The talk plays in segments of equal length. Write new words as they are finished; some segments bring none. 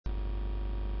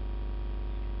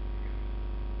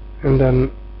and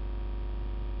then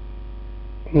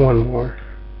one more.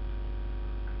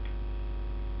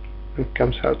 It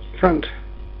comes out front.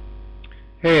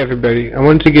 Hey everybody, I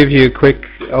want to give you a quick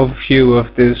overview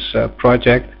of this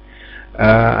project.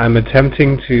 I'm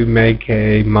attempting to make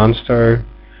a monster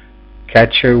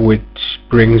catcher which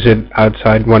brings it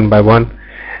outside one by one,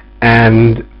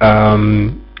 and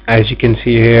as you can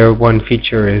see here, one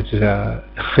feature is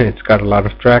it's got a lot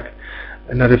of track.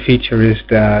 Another feature is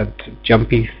that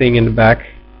jumpy thing in the back,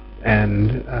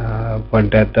 and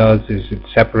what that does is it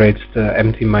separates the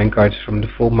empty minecarts from the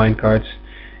full minecarts.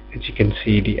 As you can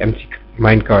see, the empty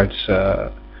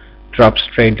minecarts drop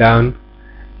straight down,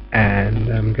 and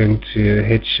I'm going to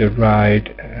hitch a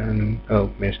ride, and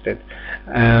missed it,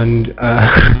 and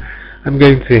I'm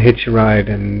going to hitch a ride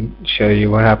and show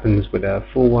you what happens with a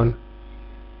full one.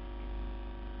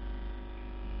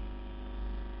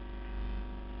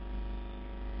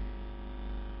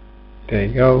 There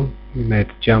you go, we made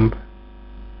the jump,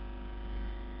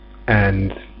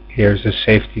 and here's a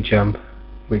safety jump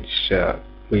which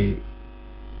we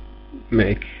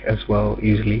make as well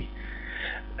easily.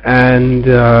 And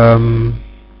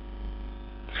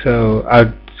so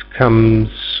out comes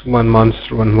one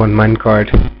monster and one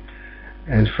minecart,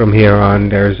 and from here on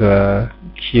there's a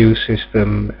queue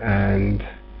system, and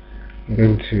I'm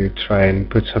going to try and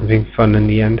put something fun in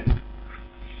the end.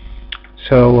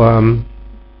 So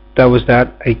that was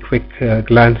that, a quick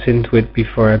glance into it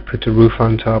before I put the roof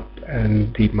on top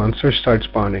and the monsters start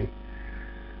spawning.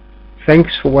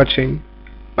 Thanks for watching,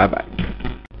 bye bye.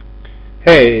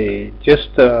 Hey, just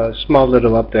a small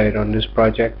little update on this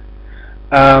project.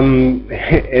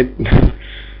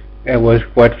 It was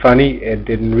quite funny. It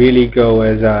didn't really go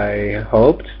as I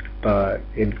hoped, but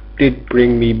it did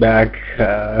bring me back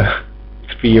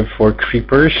 3 or 4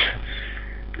 creepers,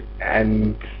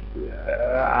 and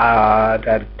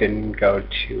that didn't go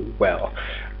too well.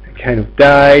 I kind of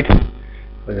died,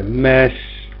 with a mess,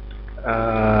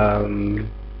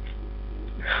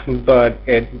 but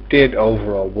it did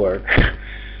overall work.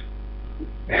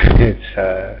 It's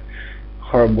a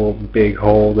horrible big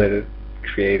hole that it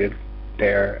created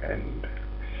there, and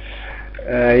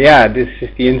yeah, this is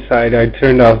the inside. I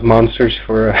turned off monsters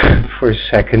for a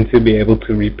second to be able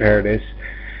to repair this,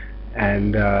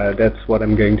 and that's what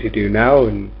I'm going to do now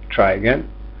and try again.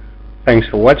 Thanks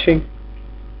for watching.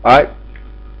 Bye.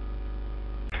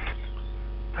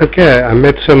 Okay, I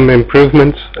made some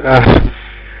improvements.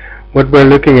 What we're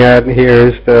looking at here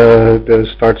is the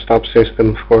start-stop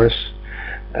system, of course.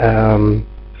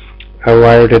 I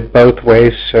wired it both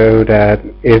ways so that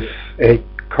if a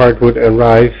cart would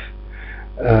arrive,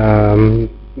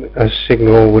 a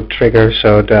signal would trigger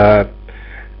so that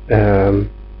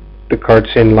the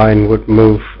carts in line would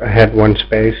move ahead one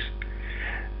space.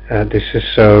 This is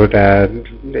so that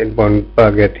it won't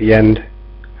bug at the end,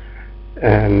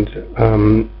 and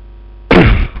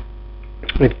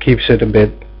it keeps it a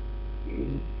bit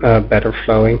better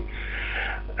flowing.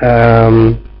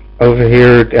 Over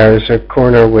here there's a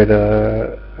corner with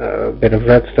a bit of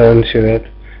redstone to it,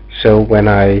 so when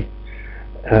I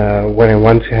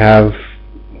want to have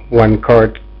one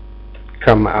cart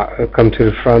come to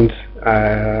the front,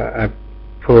 I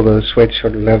pull the switch or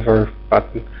the lever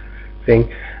button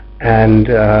thing, and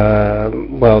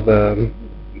well, the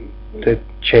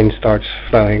chain starts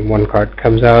flowing. One cart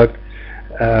comes out.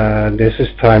 This is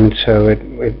timed so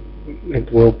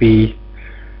it will be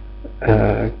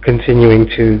continuing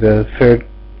to the third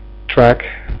track,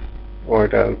 or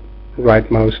the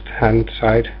rightmost hand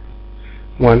side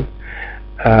one,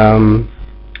 and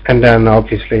then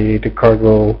obviously the cart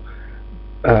will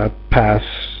pass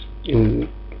in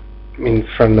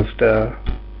front of the,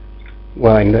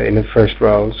 well, in the first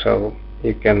row, so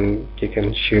you can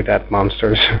shoot at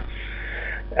monsters.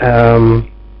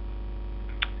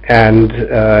 And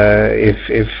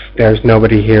if there's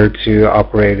nobody here to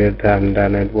operate it, then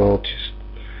it will just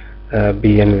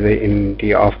be in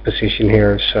the off position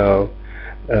here. So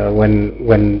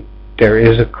when there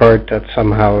is a cart that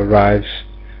somehow arrives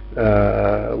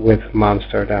with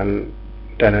monster, then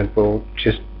it will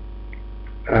just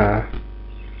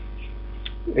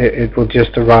it will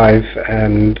just arrive,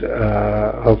 and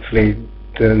hopefully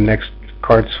the next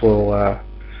carts will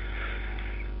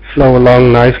flow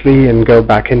along nicely and go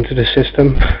back into the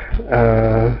system.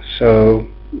 So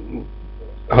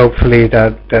hopefully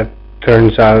that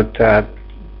turns out that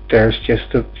there's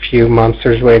just a few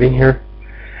monsters waiting here,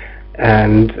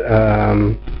 and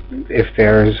if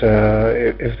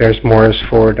there's more as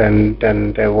for, then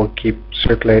they will keep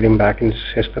circulating back into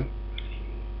the system.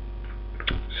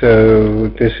 So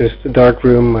this is the dark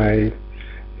room. I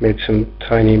made some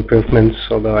tiny improvements,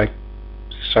 although I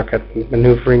suck at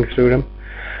maneuvering through them.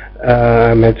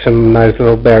 I made some nice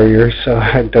little barriers so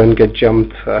I don't get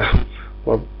jumped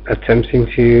while attempting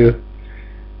to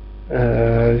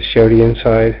show the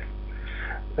inside.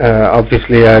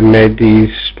 Obviously I made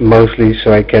these mostly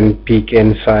so I can peek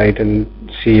inside and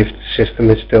see if the system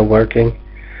is still working.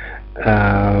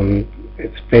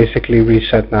 It's basically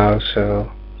reset now, so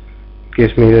it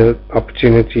gives me the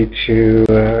opportunity to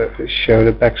show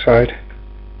the backside.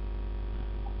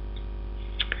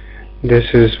 This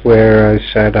is where I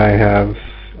said I have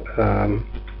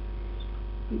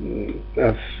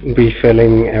a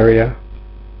refilling area,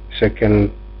 so I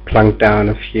can plunk down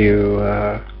a few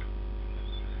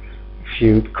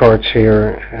carts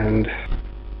here, and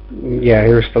yeah,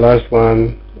 here's the last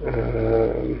one.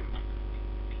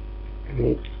 I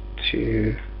need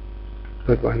to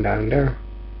put one down there,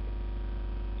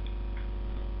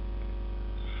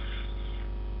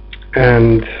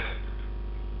 and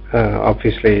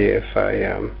obviously if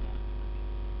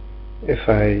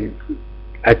I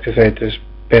activate this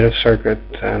bit of circuit,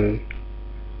 and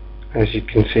as you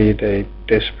can see they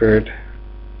disappeared,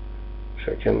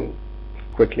 so I can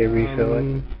quickly refill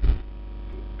it,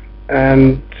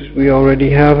 and we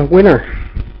already have a winner.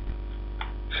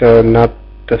 So not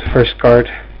the first card,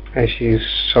 as you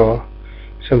saw.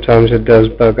 Sometimes it does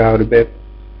bug out a bit,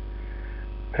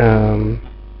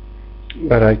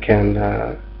 but I can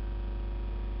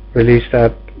release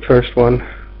that first one.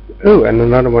 Oh, and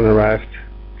another one arrived.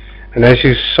 And as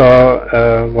you saw,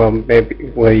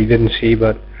 well, you didn't see,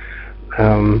 but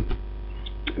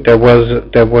there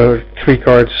were 3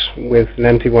 cards with an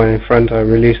empty one in front. I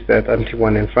released that empty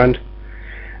one in front,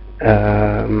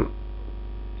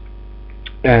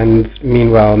 and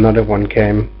meanwhile another one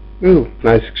came. Ooh,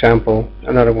 nice example.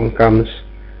 Another one comes,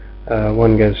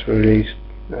 one gets released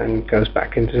and goes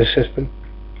back into the system.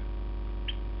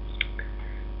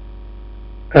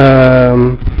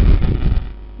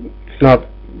 It's not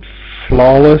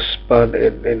flawless, but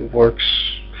it works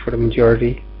for the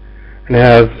majority. And I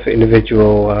have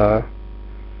individual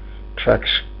tracks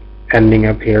ending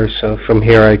up here, so from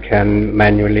here I can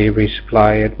manually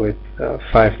resupply it with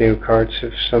 5 new cards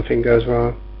if something goes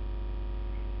wrong.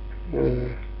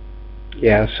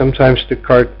 Yeah, sometimes the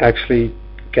card actually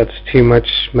gets too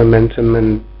much momentum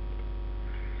and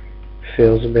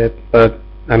fails a bit, but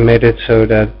I made it so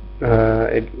that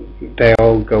they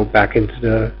all go back into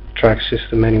the track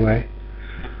system anyway,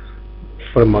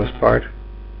 for the most part.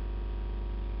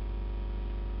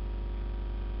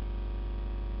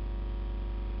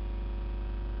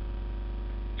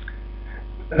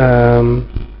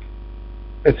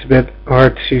 It's a bit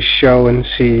hard to show and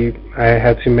see. I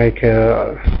had to make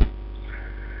a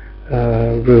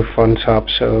roof on top,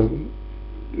 so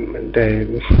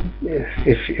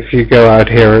if you go out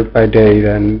here by day,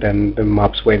 then the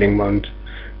mobs waiting won't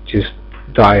just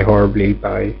die horribly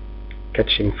by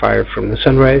catching fire from the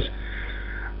sun rays.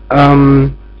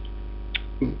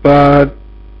 But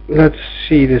let's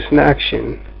see this in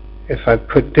action. If I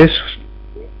put this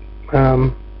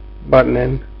button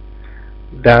in,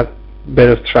 that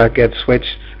bit of track gets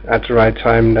switched at the right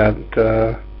time that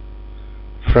the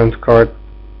front cart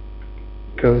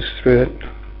goes through it.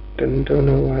 Don't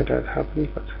know why that happened,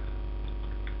 but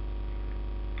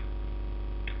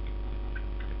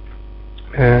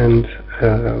and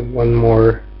one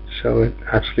more, so it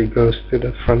actually goes to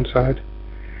the front side.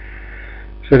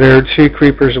 So there are 2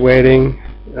 creepers waiting.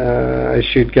 I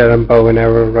should get a bow and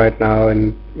arrow right now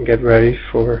and get ready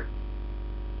for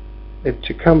it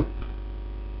to come.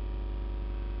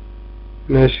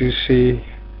 And as you see,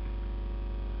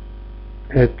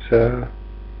 it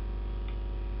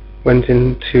went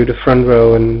into the front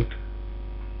row and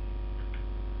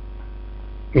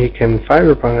you can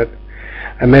fire upon it.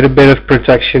 I made a bit of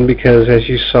protection because, as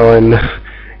you saw in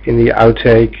the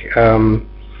outtake,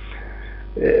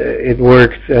 it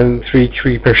worked, and 3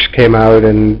 creepers came out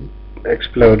and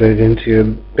exploded into a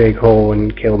big hole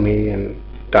and killed me, and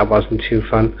that wasn't too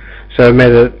fun. So I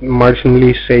made it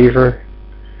marginally safer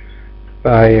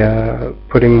by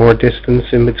putting more distance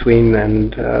in between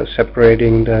and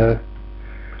separating the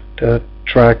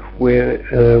track with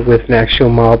an actual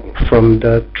mob from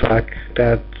the track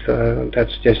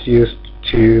that's just used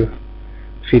to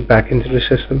feed back into the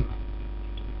system.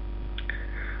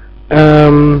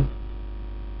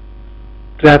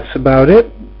 That's about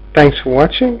it. Thanks for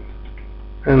watching,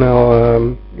 and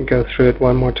I'll go through it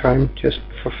one more time just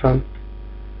for fun.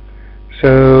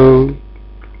 So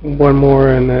one more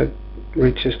and it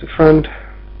reaches the front,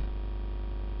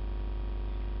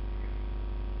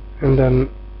 and then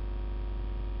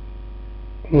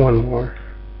one more,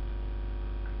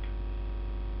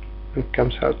 it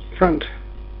comes out front.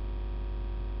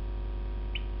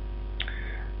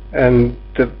 and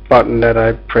the button that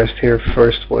I pressed here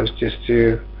first was just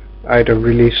to either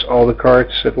release all the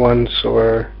cards at once,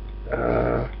 or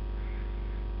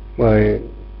well,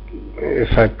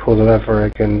 if I pull the lever I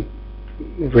can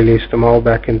release them all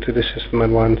back into the system at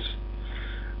once,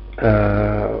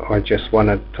 or just one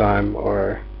at a time,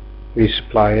 or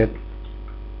resupply it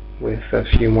with a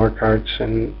few more cards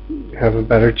and have a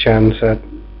better chance at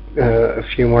a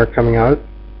few more coming out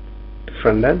the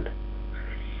front end.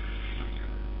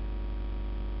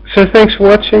 So thanks for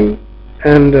watching,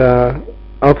 and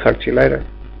I'll talk to you later.